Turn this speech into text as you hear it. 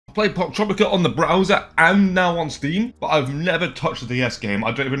I played Poptropica on the browser and now on Steam, but I've never touched the DS game.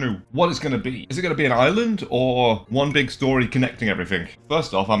 I don't even know what it's going to be. Is it going to be an island or one big story connecting everything?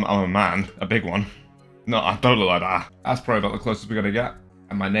 First off, I'm a man, a big one. No, I don't look like that. That's probably about the closest we're going to get.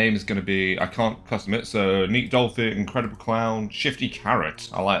 And my name is going to be, I can't custom it, so Neat Dolphin, Incredible Clown, Shifty Carrot.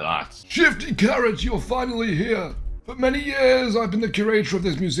 I like that. Shifty Carrot, you're finally here. For many years, I've been the curator of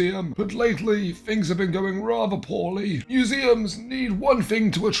this museum, but lately, things have been going rather poorly. Museums need one thing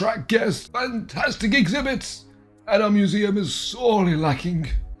to attract guests, fantastic exhibits, and our museum is sorely lacking.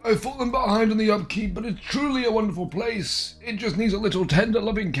 I've fallen behind on the upkeep, but it's truly a wonderful place. It just needs a little tender,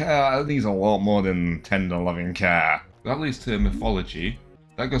 loving care. It needs a lot more than tender, loving care. That leads to mythology.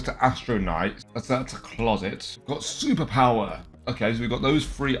 That goes to Astro Knight. That's a closet. Got superpower. Okay, so we've got those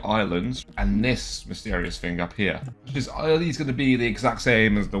 3 islands and this mysterious thing up here. Are these going to be the exact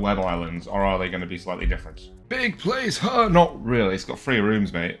same as the web islands, or are they going to be slightly different? Big place, huh? Not really. It's got 3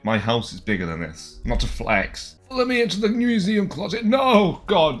 rooms, mate. My house is bigger than this. Not to flex. Follow me into the museum closet. No!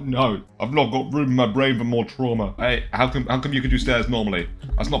 God, no. I've not got room in my brain for more trauma. Hey, how come you can do stairs normally?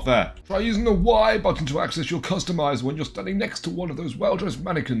 That's not fair. Try using the Y button to access your customizer when you're standing next to one of those well-dressed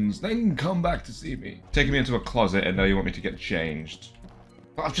mannequins. Then come back to see me. Taking me into a closet and now you want me to get changed.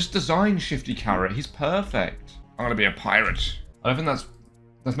 But I've just designed Shifty Carrot. He's perfect. I'm gonna be a pirate. I don't think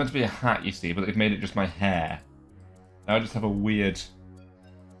that's meant to be a hat, you see, but they've made it just my hair. Now I just have a weird...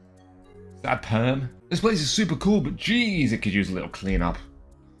 Is that a perm? This place is super cool, but geez, it could use a little cleanup.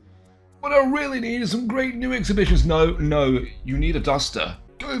 What I really need is some great new exhibitions. No, you need a duster.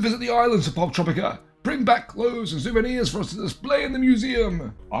 Go visit the islands of Poptropica. Bring back clothes and souvenirs for us to display in the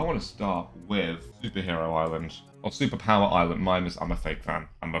museum. I want to start with Superhero Island. Or Superpower Island. I'm a fake fan.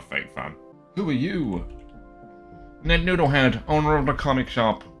 I'm a fake fan. Who are you? Ned Noodlehead, owner of the comic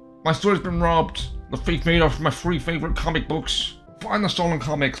shop. My store's been robbed. The thief made off my 3 favorite comic books. Find the stolen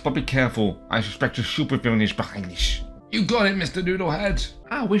comics, but be careful. I suspect a supervillain is behind this. You got it, Mr. Noodlehead.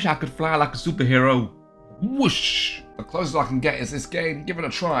 I wish I could fly like a superhero. Whoosh! The closest I can get is this game. Give it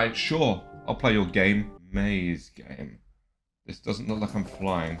a try. Sure, I'll play your game. Maze game. This doesn't look like I'm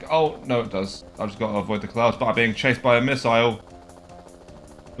flying. Oh, no it does. I've just got to avoid the clouds by being chased by a missile.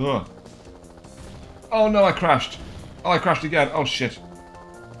 Ugh. Oh no, I crashed. Oh, I crashed again. Oh shit.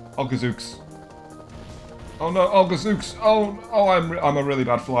 Oh, gazooks. Oh no, oh gazooks. Oh, I'm a really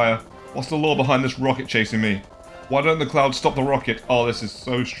bad flyer. What's the law behind this rocket chasing me? Why don't the clouds stop the rocket? Oh, this is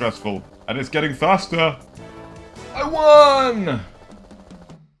so stressful. And it's getting faster. I won!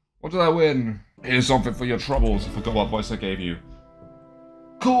 What did I win? Here's something for your troubles. I forgot what voice I gave you.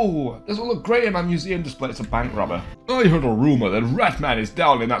 Cool! This will look great in my museum display. It's a bank robber. I heard a rumor that Ratman is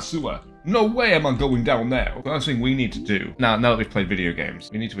down in that sewer. No way am I going down there. First thing we need to do, now that we've played video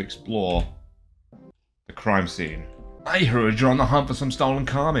games, we need to explore the crime scene. I heard you're on the hunt for some stolen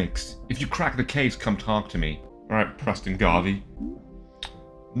comics. If you crack the case, come talk to me. Alright, Preston Garvey.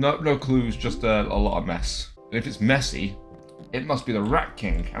 No clues, just a lot of mess. And if it's messy, it must be the Rat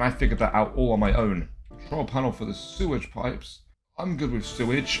King, and I figured that out all on my own. Control panel for the sewage pipes. I'm good with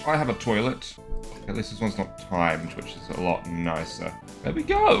sewage. I have a toilet. At least this one's not timed, which is a lot nicer. There we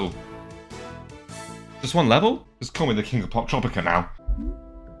go. Just one level? Just call me the king of Poptropica now.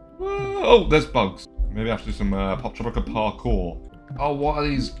 Whoa. Oh, there's bugs. Maybe I have to do some Poptropica parkour. Oh, what are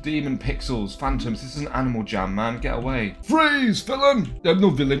these demon pixels? Phantoms. This is an Animal Jam, man. Get away. Freeze, villain! I'm no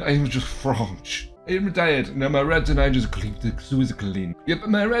villain. I am just French. I'm retired. Now my rats and I just clean the sewers clean. Yep,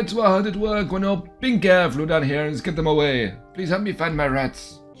 my rats were hard at work when I'll being careful down here and get them away. Please help me find my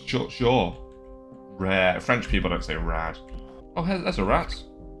rats. Sure. Rare. French people don't say rad. Oh, hey, there's a rat.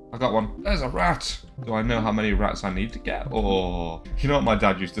 I got one. There's a rat. Do I know how many rats I need to get? Or... You know what my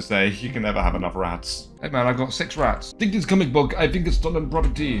dad used to say? You can never have enough rats. Hey man, I've got 6 rats. Think this comic book. I think it's stolen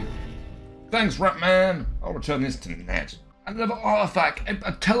property. Thanks, Ratman. I'll return this to Ned. Another artifact.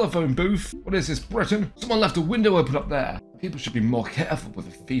 A telephone booth. What is this, Britain? Someone left a window open up there. People should be more careful with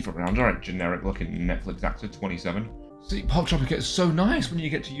a thief around. Alright, generic looking Netflix actor 27. See, Poptropica is so nice when you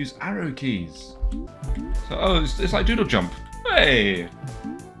get to use arrow keys. So, oh, it's like Doodle Jump. Hey!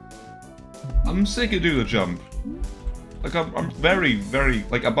 I'm sick of Doodle Jump. Like, I'm very, very,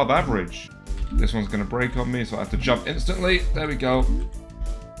 like, above average. This one's gonna break on me, so I have to jump instantly. There we go.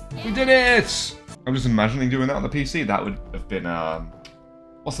 We did it! I'm just imagining doing that on the PC. That would have been,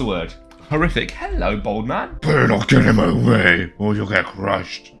 what's the word? Horrific. Hello, bold man. Better not get in my way, or you'll get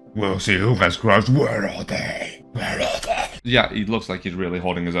crushed. We'll see who gets crushed. Where are they? Where are they? Yeah, he looks like he's really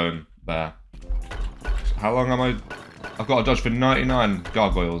holding his own there. How long am I? I've got to dodge for 99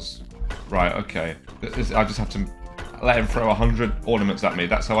 gargoyles. Right, okay. I just have to let him throw 100 ornaments at me.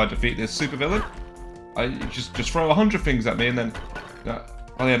 That's how I defeat this supervillain. I just throw 100 things at me and then...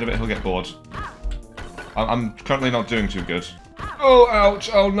 By the end of it, he'll get bored. I'm currently not doing too good. Oh, ouch.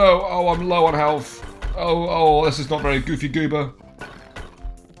 Oh, no. Oh, I'm low on health. Oh, this is not very goofy goober.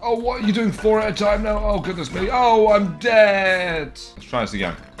 Oh, what are you doing 4 at a time now? Oh, goodness me. Oh, I'm dead. Let's try this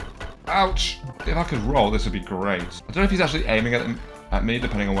again. Ouch. If I could roll, this would be great. I don't know if he's actually aiming at me,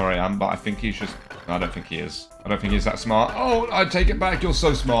 depending on where I am, but I think he's just... No, I don't think he is. I don't think he's that smart. Oh, I take it back. You're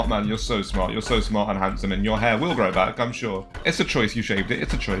so smart, man. You're so smart. You're so smart and handsome, and your hair will grow back, I'm sure. It's a choice. You shaved it.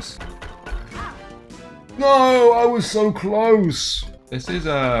 It's a choice. No, I was so close. This is,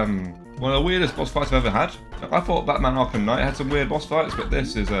 one of the weirdest boss fights I've ever had. I thought Batman Arkham Knight had some weird boss fights, but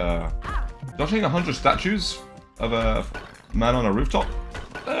this is, dodging 100 statues of a man on a rooftop.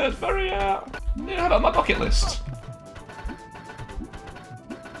 It's very, yeah, on my bucket list.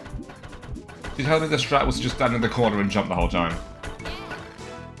 Did you tell me the strat was to just stand in the corner and jump the whole time?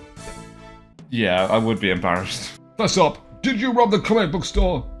 Yeah, I would be embarrassed. First up, did you rob the comic book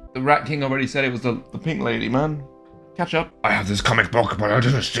store? The Rat King already said it was the pink lady, man. Catch up. I have this comic book, but I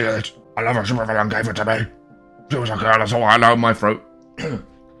didn't steal it. I love a supervillain gave it to me. She was a girl, that's all I know. My throat.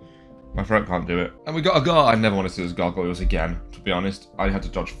 My throat can't do it. And we got a guard. I never want to see those gargoyles again, to be honest. I had to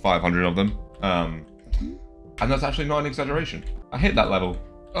dodge 500 of them. And that's actually not an exaggeration. I hit that level.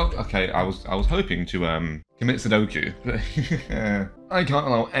 Oh, okay, I was hoping to commit Sudoku, but I can't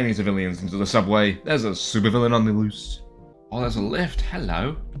allow any civilians into the subway. There's a supervillain on the loose. Oh, there's a lift.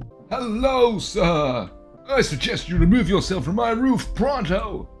 Hello. Hello, sir. I suggest you remove yourself from my roof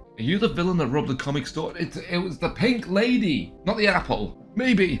pronto. Are you the villain that robbed the comic store? It was the pink lady, not the apple.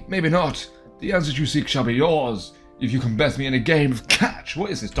 Maybe, maybe not. The answers you seek shall be yours if you can best me in a game of catch.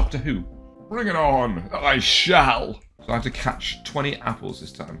 What is this, Doctor Who? Bring it on. I shall. So I have to catch 20 apples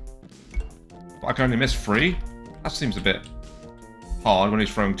this time. But I can only miss 3? That seems a bit hard when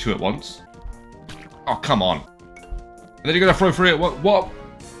he's throwing 2 at once. Oh, come on. And then you're going to throw 3 at once? What?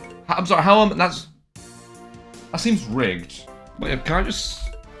 I'm sorry, how am... That seems rigged. Wait, can I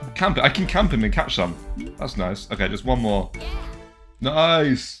just camp it? I can camp him and catch some. That's nice. Okay, just one more.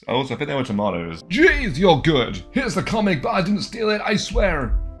 Nice. Also, I think they were tomatoes. Jeez, you're good. Here's the comic, but I didn't steal it, I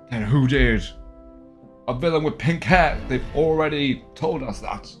swear. Then who did? A villain with pink hair. They've already told us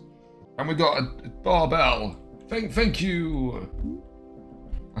that. And we got a barbell. Thank you.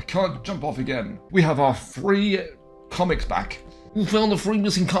 I can't jump off again. We have our 3 comics back. We found the 3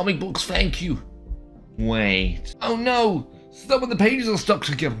 missing comic books, thank you. Wait. Oh no! Some of the pages are stuck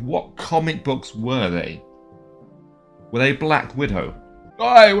together. What comic books were they? Were they Black Widow?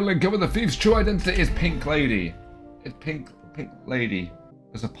 I will uncover the thief's true identity is Pink Lady. It's Pink Lady.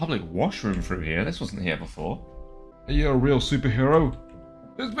 There's a public washroom through here. This wasn't here before. Are you a real superhero?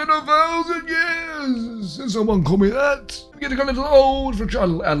 It's been 1,000 years since someone called me that. I'm getting a little old for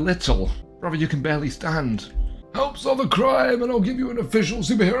a little. Brother, you can barely stand. Help solve a crime and I'll give you an official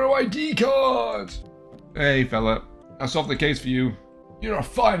superhero ID card. Hey, fella. I solved the case for you. You're a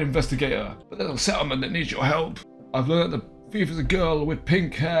fine investigator, but there's a settlement that needs your help. I've learned that the thief is a girl with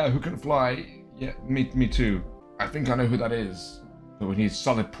pink hair who can fly. Yeah, me too. I think I know who that is. But we need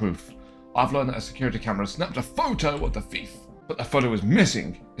solid proof. I've learned that a security camera snapped a photo of the thief. But the photo is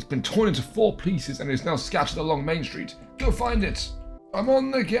missing. It's been torn into 4 pieces and is now scattered along Main Street. Go find it. I'm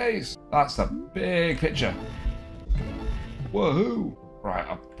on the case. That's a big picture. Woohoo. Right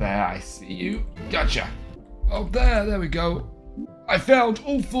up there, I see you. Gotcha. Up there we go. I found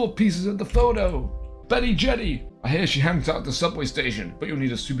all 4 pieces of the photo. Betty Jetty. I hear she hangs out at the subway station, but you'll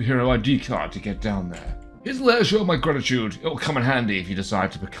need a superhero ID card to get down there. Here's a letter show of my gratitude. It'll come in handy if you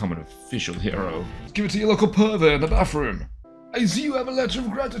decide to become an official hero. Let's give it to your local pervert in the bathroom. I see you have a letter of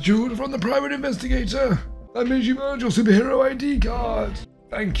gratitude from the private investigator. That means you've earned your superhero ID card.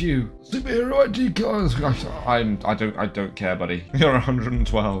 Thank you. Superhero ID card. I don't care, buddy. You're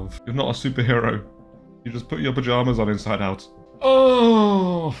 112. You're not a superhero. You just put your pajamas on inside out.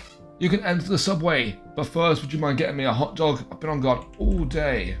 Oh, you can enter the subway. But first, would you mind getting me a hot dog? I've been on guard all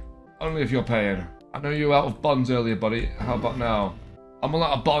day. Only if you're paying. I know you were out of buns earlier, buddy. How about now? I'm all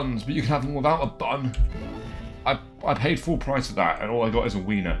out of buns, but you can have them without a bun. I paid full price for that, and all I got is a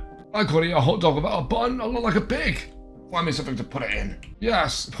wiener. I can't eat a hot dog without a bun. I look like a pig. Find me something to put it in.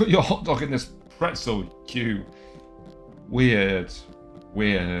 Yes, put your hot dog in this pretzel queue. Weird.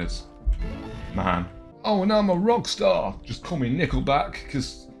 Man. Oh, and now I'm a rock star. Just call me Nickelback,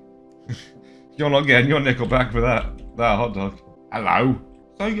 because you're not getting your Nickelback for that hot dog. Hello?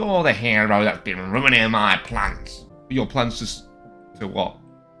 So you're the hero that's been ruining my plans. Your plans to what?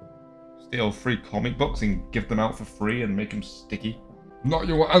 Steal 3 comic books and give them out for free and make them sticky? Not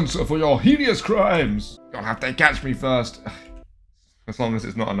your answer for your heinous crimes! You'll have to catch me first. As long as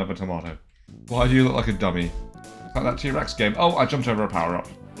it's not another tomato. Why do you look like a dummy? It's like that T-Rex game. Oh, I jumped over a power-up.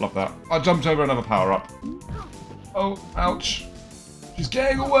 Love that. I jumped over another power-up. Oh, ouch. She's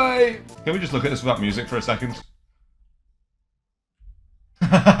getting away. Can we just look at this without music for a second?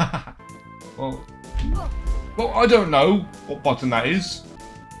 Well, I don't know what button that is.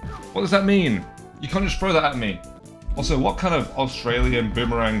 What does that mean? You can't just throw that at me. Also, what kind of Australian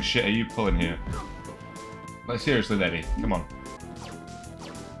boomerang shit are you pulling here? Like, seriously, lady, come on.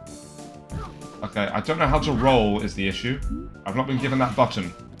 Okay, I don't know how to roll is the issue. I've not been given that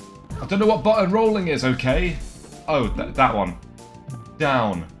button. I don't know what button rolling is, okay? Oh, that one.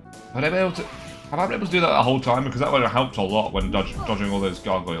 Down. Have I been able to do that the whole time? Because that would have helped a lot when dodging all those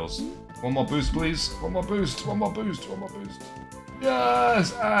gargoyles. One more boost, please. One more boost, one more boost, one more boost.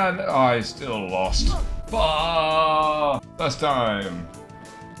 Yes, and I still lost. First time.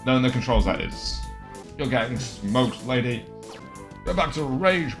 Knowing the controls, that is. You're getting smoked, lady. Go back to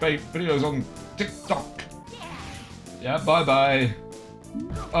rage bait videos on TikTok. Yeah, bye-bye.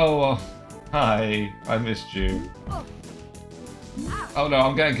 Oh, hi. I missed you. Oh no,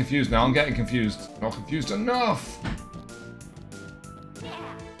 I'm getting confused now. I'm getting confused. Not confused enough.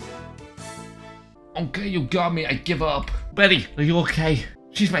 Okay, you got me. I give up. Betty, are you okay?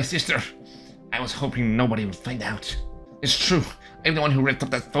 She's my sister. I was hoping nobody would find out. It's true. I'm the one who ripped up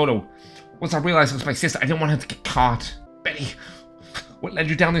that photo. Once I realized it was my sister, I didn't want her to get caught. Betty, what led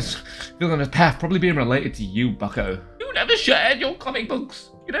you down this villainous path? Probably being related to you, bucko. You never shared your comic books.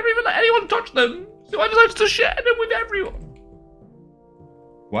 You never even let anyone touch them. So I decided to share them with everyone.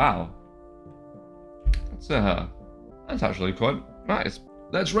 Wow. That's actually quite nice.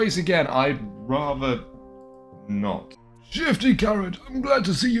 Let's race again. I'd rather not. Shifty Carrot, I'm glad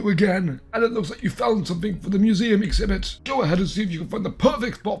to see you again, and it looks like you found something for the museum exhibit. Go ahead and see if you can find the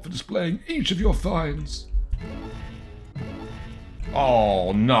perfect spot for displaying each of your finds.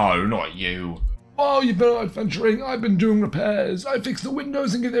 Oh no, not you. While you've been out adventuring, I've been doing repairs. I fixed the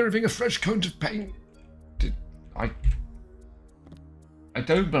windows and give everything a fresh coat of paint. I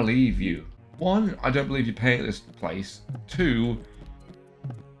don't believe you. One, I don't believe you painted this place. Two,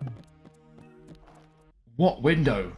 what window?